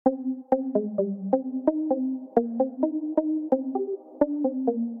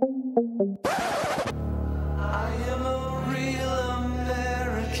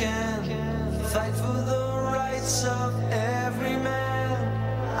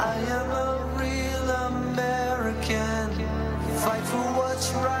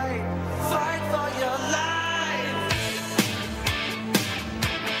what's right. Fight for your life.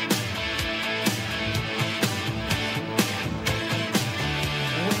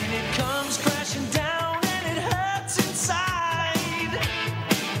 When it comes crashing down and it hurts inside,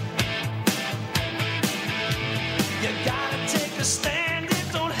 you gotta take a stand.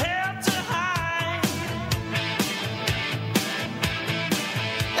 It don't have to hide.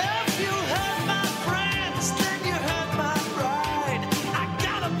 If you hurt my friends, then you hurt my pride. I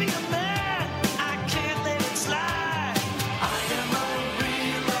gotta be a man, I can't let it slide. I am a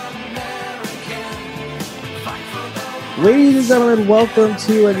real American. Fight for the Ladies and gentlemen, welcome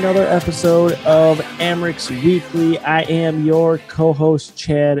to another episode of Amerks Weekly. I am your co-host,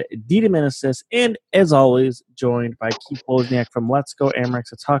 Chad DeDominicis, and as always, joined by Keith Wozniak from Let's Go Amerks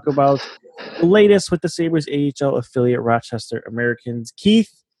to talk about the latest with the Sabres AHL affiliate, Rochester Americans.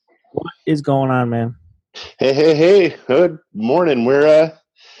 Keith, what is going on, man? Hey! Good morning. We're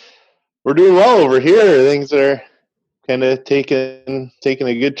doing well over here. Things are kind of taking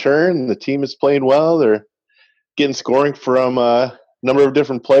a good turn. The team is playing well. They're getting scoring from a number of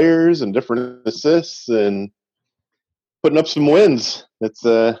different players and different assists and putting up some wins. It's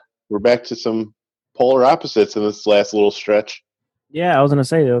we're back to some polar opposites in this last little stretch. Yeah, I was going to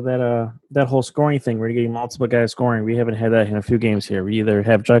say, though, that whole scoring thing, where you're getting multiple guys scoring, we haven't had that in a few games here. We either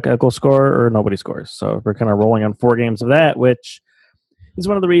have Jack Eichel score or nobody scores. So we're kind of rolling on 4 games of that, which is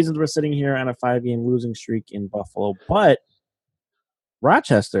one of the reasons we're sitting here on a 5-game losing streak in Buffalo. But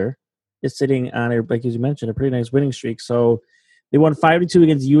Rochester is sitting on, like as you mentioned, a pretty nice winning streak. So they won 5-2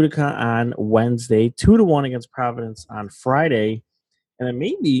 against Utica on Wednesday, 2-1 against Providence on Friday. And then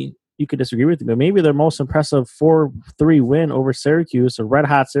maybe you could disagree with me, but maybe their most impressive 4-3 win over Syracuse, a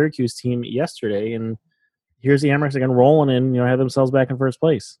red-hot Syracuse team yesterday. And here's the Amerks again rolling in, have themselves back in first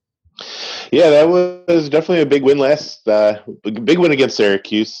place. Yeah, that was definitely a big win big win against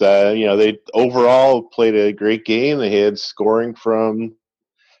Syracuse. They overall played a great game. They had scoring from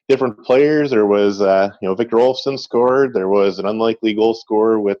different players. There was, Victor Olofsson scored. There was an unlikely goal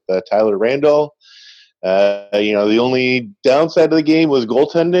scorer with Tyler Randall. The only downside of the game was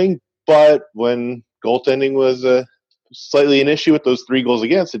goaltending, but when goaltending was slightly an issue with those 3 goals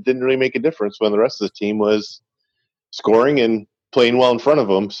against, it didn't really make a difference when the rest of the team was scoring and playing well in front of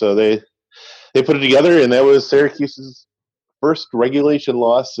them. So they put it together, and that was Syracuse's first regulation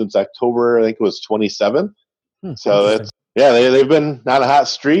loss since October, I think it was 27. So they've been on a hot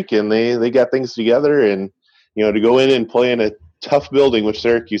streak, and they got things together, and to go in and play in a tough building, which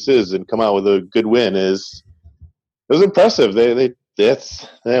Syracuse is, and come out with a good win it was impressive. That's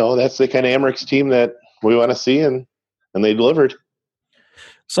the kind of Amerks team that we want to see, and they delivered.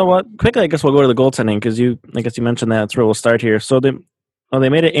 So quickly, I guess we'll go to the goaltending because you mentioned that. That's where we'll start here. So they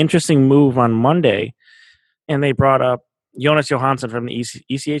made an interesting move on Monday, and they brought up Jonas Johansson from the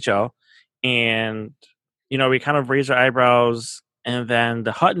ECHL, and we kind of raised our eyebrows, and then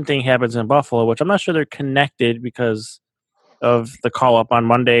the Hutton thing happens in Buffalo, which I'm not sure they're connected because of the call-up on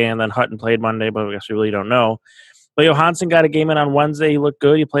Monday, and then Hutton played Monday, but I guess we really don't know. But Johansson got a game in on Wednesday. He looked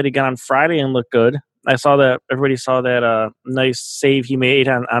good. He played again on Friday and looked good. I saw that everybody saw that nice save he made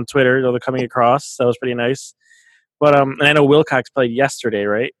on Twitter, they're coming across. That was pretty nice. But and I know Wilcox played yesterday,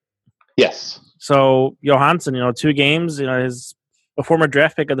 right? Yes. So Johansson, 2 games, he's a former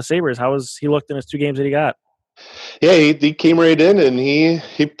draft pick of the Sabres. How has he looked in his 2 games that he got? Yeah, he came right in, and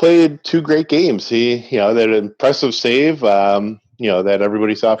he played 2 great games. That impressive save, that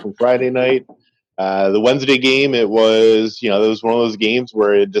everybody saw from Friday night. The Wednesday game, it was one of those games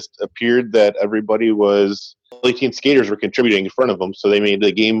where it just appeared that everybody was 18 skaters were contributing in front of him, so they made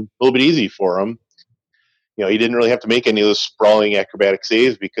the game a little bit easy for him. He didn't really have to make any of those sprawling acrobatic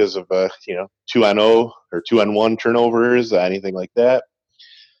saves because of 2-on-0 or 2-on-1 turnovers, anything like that.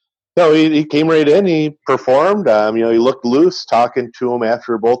 No, he came right in. He performed. He looked loose. Talking to him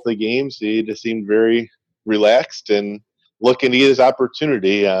after both the games, he just seemed very relaxed and looking to get his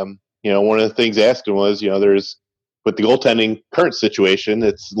opportunity. One of the things asked him was, there's with the goaltending current situation,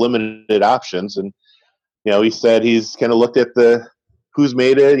 it's limited options, and he said he's kind of looked at the who's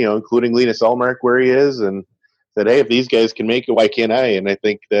made it, including Linus Ullmark where he is, and said, hey, if these guys can make it, why can't I? And I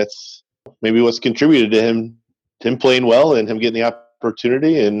think that's maybe what's contributed to him playing well and him getting the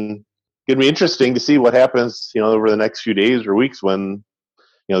opportunity. And it's going to be interesting to see what happens, over the next few days or weeks when,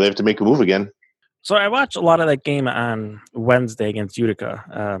 they have to make a move again. So I watched a lot of that game on Wednesday against Utica.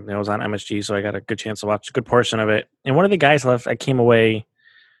 It was on MSG, so I got a good chance to watch a good portion of it. And one of the guys I came away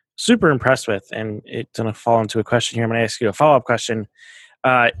super impressed with, and it's going to fall into a question here. I'm going to ask you a follow-up question.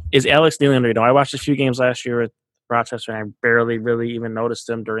 Is Alex Nylander. I watched a few games last year with Rochester, and I barely really even noticed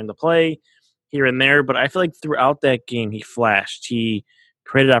him during the play here and there. But I feel like throughout that game, he flashed. He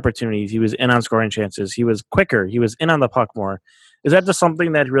created opportunities. He was in on scoring chances. He was quicker. He was in on the puck more. Is that just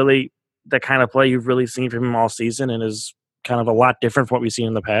something that kind of play you've really seen from him all season and is kind of a lot different from what we've seen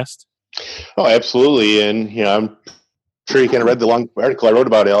in the past? Oh, absolutely. And, I'm sure you kind of read the long article I wrote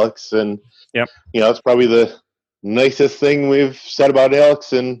about Alex. And, Yep. It's probably the nicest thing we've said about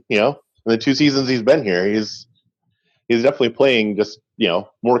Alex. And, in the 2 seasons he's been here, he's definitely playing just,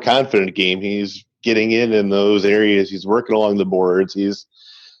 more confident game. He's getting in those areas. He's working along the boards. He's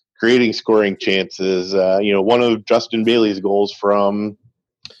creating scoring chances. One of Justin Bailey's goals from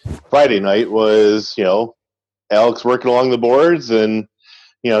Friday night was, Alex working along the boards, and,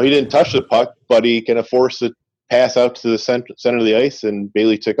 he didn't touch the puck, but he kind of forced the pass out to the center of the ice, and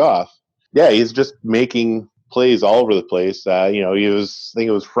Bailey took off. Yeah, he's just making plays all over the place. I think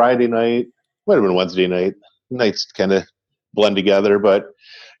it was Friday night, might have been Wednesday night. Nights kind of blend together, but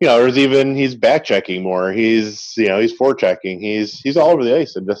he's back checking more. He's forechecking. He's all over the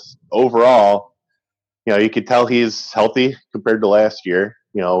ice, and just overall, you could tell he's healthy compared to last year.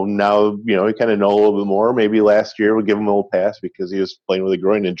 Now we kind of know a little bit more. Maybe last year would give him a little pass because he was playing with a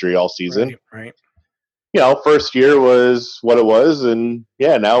groin injury all season. Right. First year was what it was, and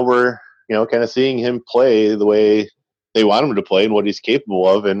now we're kind of seeing him play the way they want him to play and what he's capable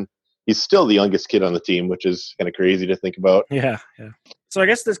of, and he's still the youngest kid on the team, which is kind of crazy to think about. Yeah. So I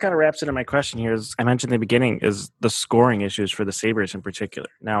guess this kind of wraps into my question here. As I mentioned in the beginning, is the scoring issues for the Sabres in particular.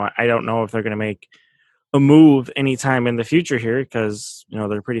 Now, I don't know if they're going to make a move anytime in the future here because,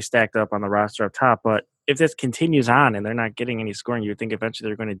 they're pretty stacked up on the roster up top. But if this continues on and they're not getting any scoring, you would think eventually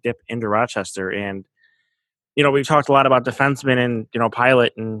they're going to dip into Rochester. And, we've talked a lot about defensemen and,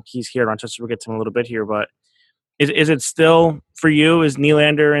 Pilot, and he's here. Rochester, we'll get to him a little bit here. But is it still, for you, is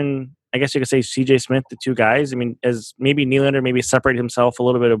Nylander and I guess you could say CJ Smith, the two guys? I mean, as maybe Nylander maybe separate himself a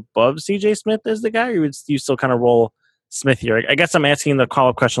little bit above CJ Smith as the guy, or would you still kind of roll Smith here? I guess I'm asking the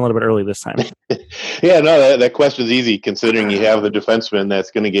call-up question a little bit early this time. Yeah, no, that question's easy considering you have the defenseman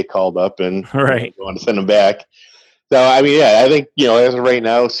that's going to get called up and right. you want to send him back. So, I mean, I think, as of right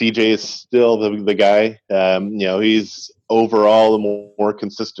now, CJ is still the guy. He's overall a more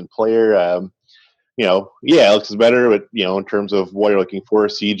consistent player. Alex is better, but in terms of what you're looking for,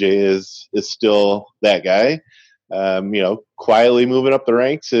 CJ is still that guy. Quietly moving up the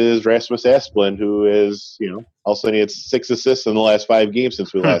ranks is Rasmus Asplund, who is, all of a sudden he had 6 assists in the last 5 games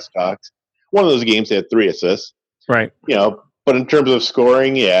since we last talked. One of those games he had 3 assists. Right. But in terms of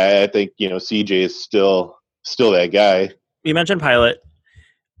scoring, I think, CJ is still that guy. You mentioned Pilot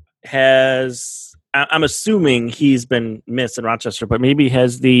I'm assuming he's been missed in Rochester, but maybe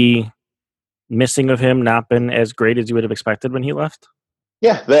has the missing of him not been as great as you would have expected when he left?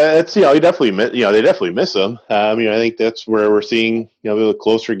 Yeah, that's they definitely miss him. I think that's where we're seeing the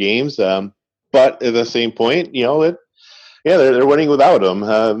closer games. But at the same point, they're winning without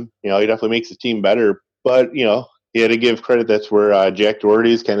him. He definitely makes the team better. But you had to give credit. That's where Jack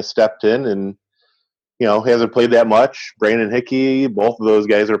Doherty's kind of stepped in, and hasn't played that much. Brandon Hickey, both of those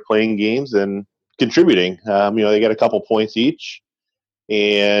guys are playing games and contributing. They got a couple points each,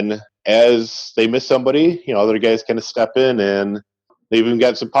 and as they miss somebody, other guys kind of step in, and they've even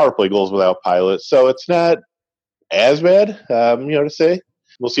got some power play goals without Pilot. So it's not as bad, to say.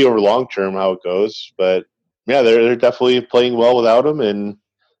 We'll see over long term how it goes. But, they're definitely playing well without him, and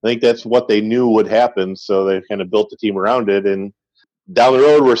I think that's what they knew would happen, so they kind of built the team around it. And down the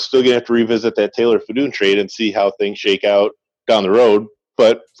road, we're still going to have to revisit that Taylor Fedun trade and see how things shake out down the road.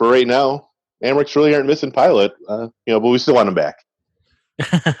 But for right now, Amerks really aren't missing Pilot, but we still want him back.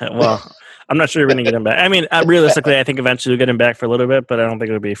 Well, I'm not sure you're going to get him back. I mean, realistically, I think eventually we'll get him back for a little bit, but I don't think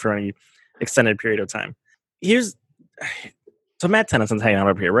it'll be for any extended period of time. So Matt Tennyson's hanging out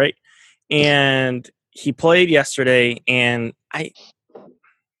up here, right? And he played yesterday, and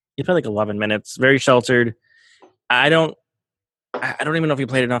he played like 11 minutes, very sheltered. I don't even know if he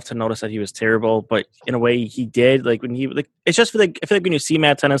played enough to notice that he was terrible, but in a way he did. Like when it's just I feel like when you see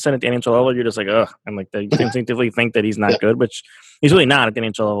Matt Tennyson at the NHL level, you're just like, ugh, and like you instinctively think that he's not good, which he's really not at the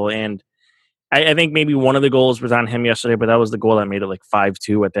NHL level. And I think maybe one of the goals was on him yesterday, but that was the goal that made it like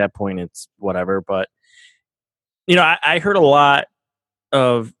 5-2 at that point. It's whatever, but I heard a lot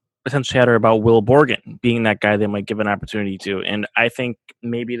of potential chatter about Will Borgen being that guy they might give an opportunity to, and I think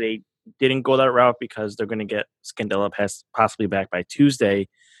maybe they didn't go that route because they're going to get Scandella possibly back by Tuesday.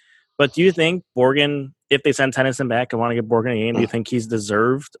 But do you think Borgen, if they send Tennyson back and want to get Borgen a game, do you think he's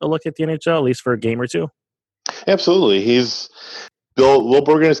deserved a look at the NHL, at least for a game or two? Absolutely. Will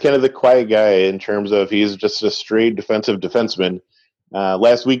Borgen is kind of the quiet guy in terms of he's just a straight defensive defenseman.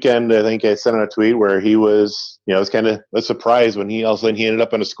 Last weekend, I think I sent out a tweet where he was, it was kind of a surprise when he ended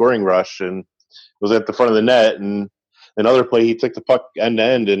up in a scoring rush and was at the front of the net. And Another play, he took the puck end to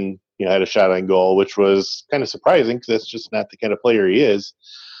end and had a shot on goal, which was kind of surprising because that's just not the kind of player he is.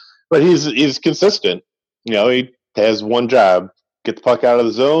 But he's consistent. He has one job: get the puck out of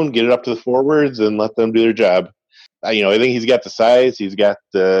the zone, get it up to the forwards, and let them do their job. I think he's got the size, he's got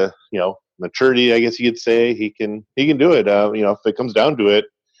the maturity, I guess you could say. He can do it. If it comes down to it,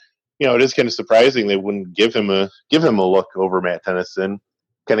 it is kind of surprising they wouldn't give him a look over Matt Tennyson.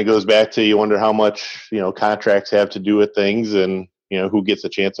 Kind of goes back to, you wonder how much contracts have to do with things, and who gets a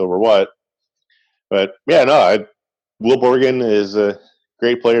chance over what. But Will Borgen is a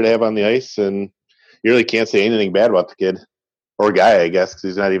great player to have on the ice, and you really can't say anything bad about the kid or guy, I guess, because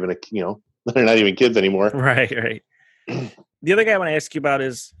he's not even they're not even kids anymore. Right. The other guy I want to ask you about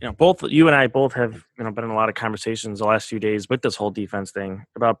is, both you and I both have been in a lot of conversations the last few days with this whole defense thing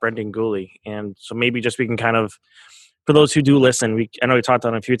about Brendan Gooley, and so maybe just we can kind of, for those who do listen, I know we talked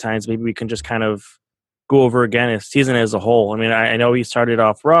on it a few times. Maybe we can just kind of go over again his season as a whole. I mean, I know he started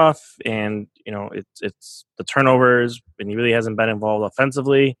off rough, and it's the turnovers, and he really hasn't been involved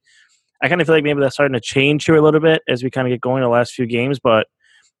offensively. I kind of feel like maybe that's starting to change here a little bit as we kind of get going the last few games, but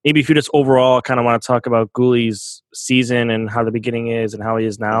maybe if you just overall kind of want to talk about Gooley's season and how the beginning is and how he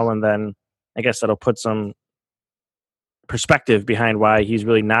is now, and then I guess that'll put some perspective behind why he's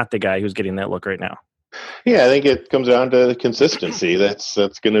really not the guy who's getting that look right now. Yeah, I think it comes down to consistency. That's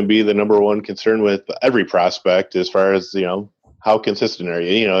going to be the number one concern with every prospect, as far as how consistent are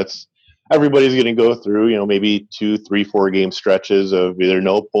you. It's everybody's going to go through maybe 2, 3, 4 game stretches of either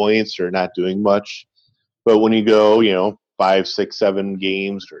no points or not doing much. But when you go 5, 6, 7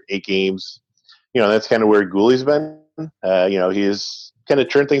 games or 8 games, that's kind of where Gooley's been. He's kind of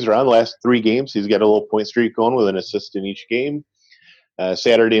turned things around the last 3 games. He's got a little point streak going with an assist in each game.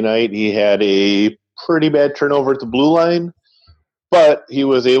 Saturday night, he had a pretty bad turnover at the blue line, but he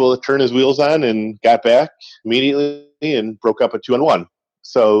was able to turn his wheels on and got back immediately and broke up a 2-on-1.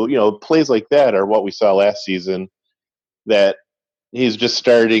 So, plays like that are what we saw last season, that he's just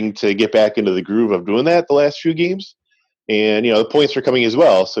starting to get back into the groove of doing that the last few games. And, the points are coming as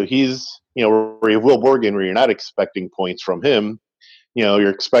well. So he's, where you have Will Borgen, where you're not expecting points from him, you're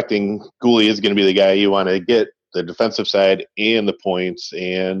expecting Gooley is going to be the guy you want to get the defensive side and the points.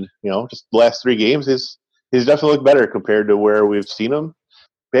 And, just the last 3 games, he's definitely looked better compared to where we've seen him.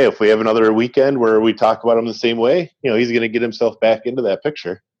 Hey, if we have another weekend where we talk about him the same way, he's going to get himself back into that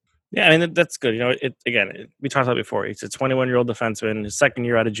picture. Yeah, I mean, that's good. We talked about it before. He's a 21-year-old defenseman, his second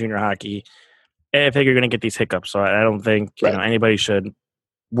year out of junior hockey. I think you're going to get these hiccups, so I don't think anybody should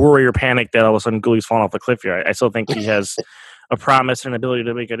worry or panic that all of a sudden Gooley's falling off the cliff here. I still think he has a promise and ability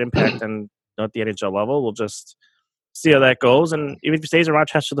to make an impact and at the NHL level. We'll just see how that goes. And even if he stays in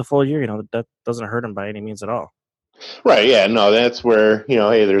Rochester the full year, that doesn't hurt him by any means at all. Right. Yeah. No, that's where,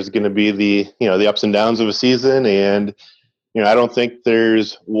 hey, there's going to be the ups and downs of a season. And, I don't think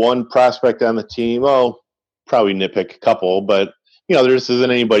there's one prospect on the team. Well, probably nitpick a couple, but, there just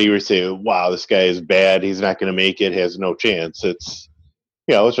isn't anybody who would say, wow, this guy is bad. He's not going to make it. Has no chance. It's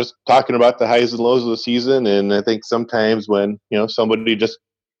just talking about the highs and lows of the season. And I think sometimes when, somebody just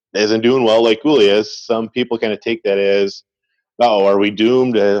isn't doing well like Gooley is, some people kind of take that as, oh, are we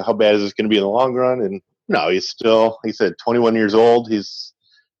doomed? How bad is this going to be in the long run? And no, he's still, he said, 21 years old. He's,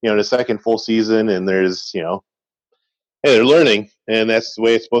 in his second full season, and there's, hey, they're learning, and that's the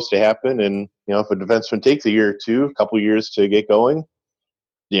way it's supposed to happen. And, if a defenseman takes a year or two, a couple years to get going,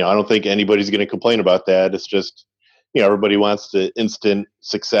 I don't think anybody's going to complain about that. It's just, everybody wants the instant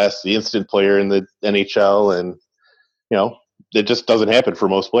success, the instant player in the NHL, and, it just doesn't happen for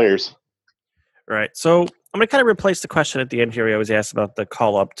most players. Right. So I'm going to kind of replace the question at the end here. We always ask about the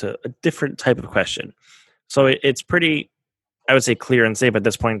call up to a different type of question. So it's pretty, I would say, clear and safe at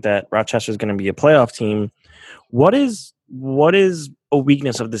this point that Rochester is going to be a playoff team. What is a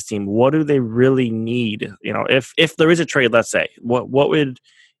weakness of this team? What do they really need? If there is a trade, let's say, what would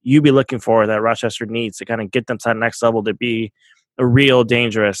you be looking for that Rochester needs to kind of get them to that next level to be a real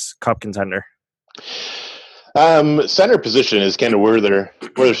dangerous cup contender? Center position is kind of where they're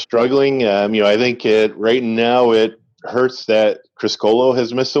struggling. I think right now it hurts that Chris Colo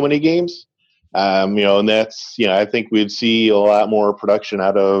has missed so many games. And that's, I think we'd see a lot more production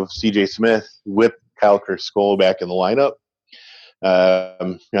out of CJ Smith with Kyle Criscolo back in the lineup.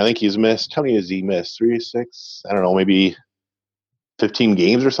 I think he's missed, how many has he missed? 3 or 6? I don't know, maybe 15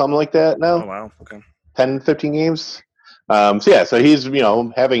 games or something like that now. Oh, wow. Okay. 10, 15 games. So he's,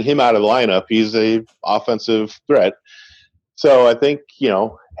 having him out of the lineup, he's a offensive threat. So I think,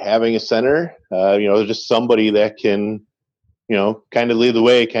 having a center, just somebody that can, kind of lead the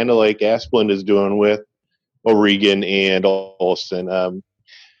way, kind of like Asplund is doing with O'Regan and Olsen.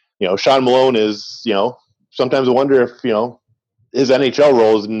 Sean Malone is, sometimes I wonder if, his NHL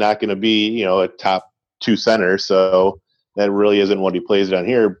role is not going to be, a top 2 center. So that really isn't what he plays down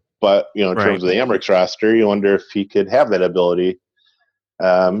here. But, in terms of the Amerks roster, you wonder if he could have that ability.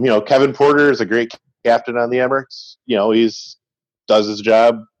 Kevin Porter is a great captain on the Amerks. He's does his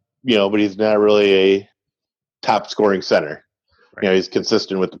job, but he's not really a top scoring center. Right. He's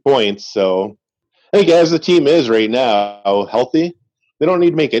consistent with the points. So I think as the team is right now healthy, they don't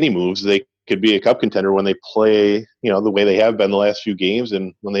need to make any moves. They could be a cup contender when they play, the way they have been the last few games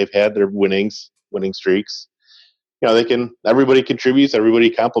and when they've had their winning streaks. Everybody contributes, everybody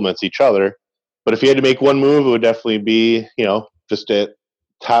complements each other. But if you had to make one move, it would definitely be, just a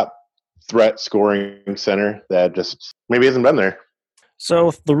top threat scoring center that just maybe hasn't been there.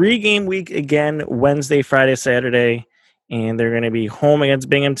 So 3-game week again, Wednesday, Friday, Saturday, and they're going to be home against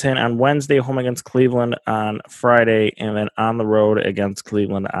Binghamton on Wednesday, home against Cleveland on Friday, and then on the road against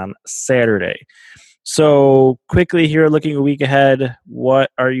Cleveland on Saturday. So quickly here, looking a week ahead, what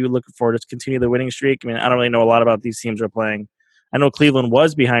are you looking for to continue the winning streak? I mean, I don't really know a lot about these teams are playing. I know Cleveland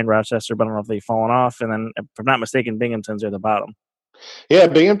was behind Rochester, but I don't know if they've fallen off. And then, if I'm not mistaken, Binghamton's near the bottom. Yeah,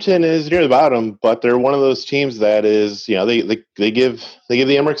 Binghamton is near the bottom, but they're one of those teams that is, they give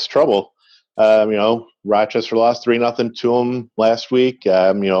the Amerks trouble. Rochester lost 3-0 to them last week.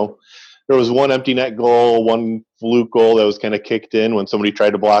 There was one empty net goal, one fluke goal that was kind of kicked in when somebody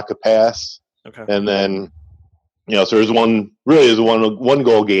tried to block a pass. Okay. And then, so there's one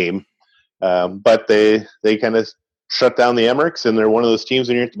goal game. But they kind of shut down the Amerks, and they're one of those teams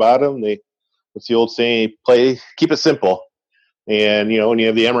when you're at the bottom. It's the old saying, keep it simple. And, when you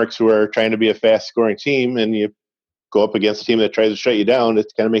have the Amerks who are trying to be a fast scoring team and you go up against a team that tries to shut you down,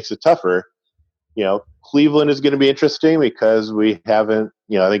 it kind of makes it tougher. Cleveland is going to be interesting because we haven't,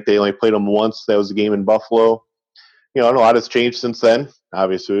 I think they only played them once. That was a game in Buffalo. And a lot has changed since then,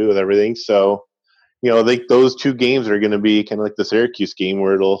 obviously, with everything. So, I think those 2 games are going to be kind of like the Syracuse game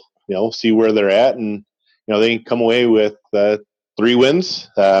where it'll, see where they're at. And, they can come away with 3 wins,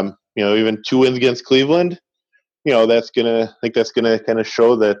 even 2 wins against Cleveland. That's gonna kind of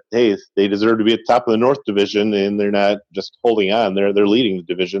show that, hey, they deserve to be at the top of the North Division, and they're not just holding on; they're leading the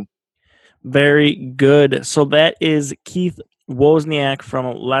division. Very good. So that is Keith Wozniak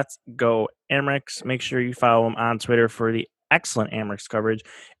from Let's Go Amerks. Make sure you follow him on Twitter for the excellent Amerks coverage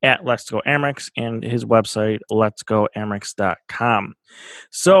at Let's Go Amerks and his website, letsgoamerks.com.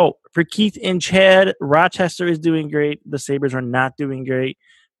 So for Keith and Chad, Rochester is doing great. The Sabres are not doing great.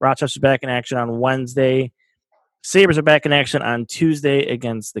 Rochester's back in action on Wednesday. Sabres are back in action on Tuesday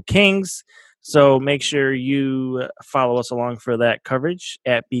against the Kings. So make sure you follow us along for that coverage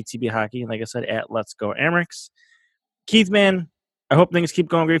at BTB Hockey. And like I said, at Let's Go Amerks. Keith, man, I hope things keep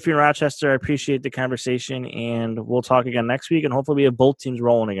going great for you in Rochester. I appreciate the conversation, and we'll talk again next week. And hopefully we have both teams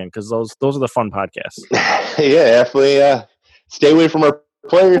rolling again because those are the fun podcasts. Yeah, definitely. Stay away from our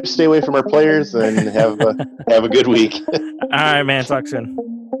players, and have a good week. All right, man. Talk soon.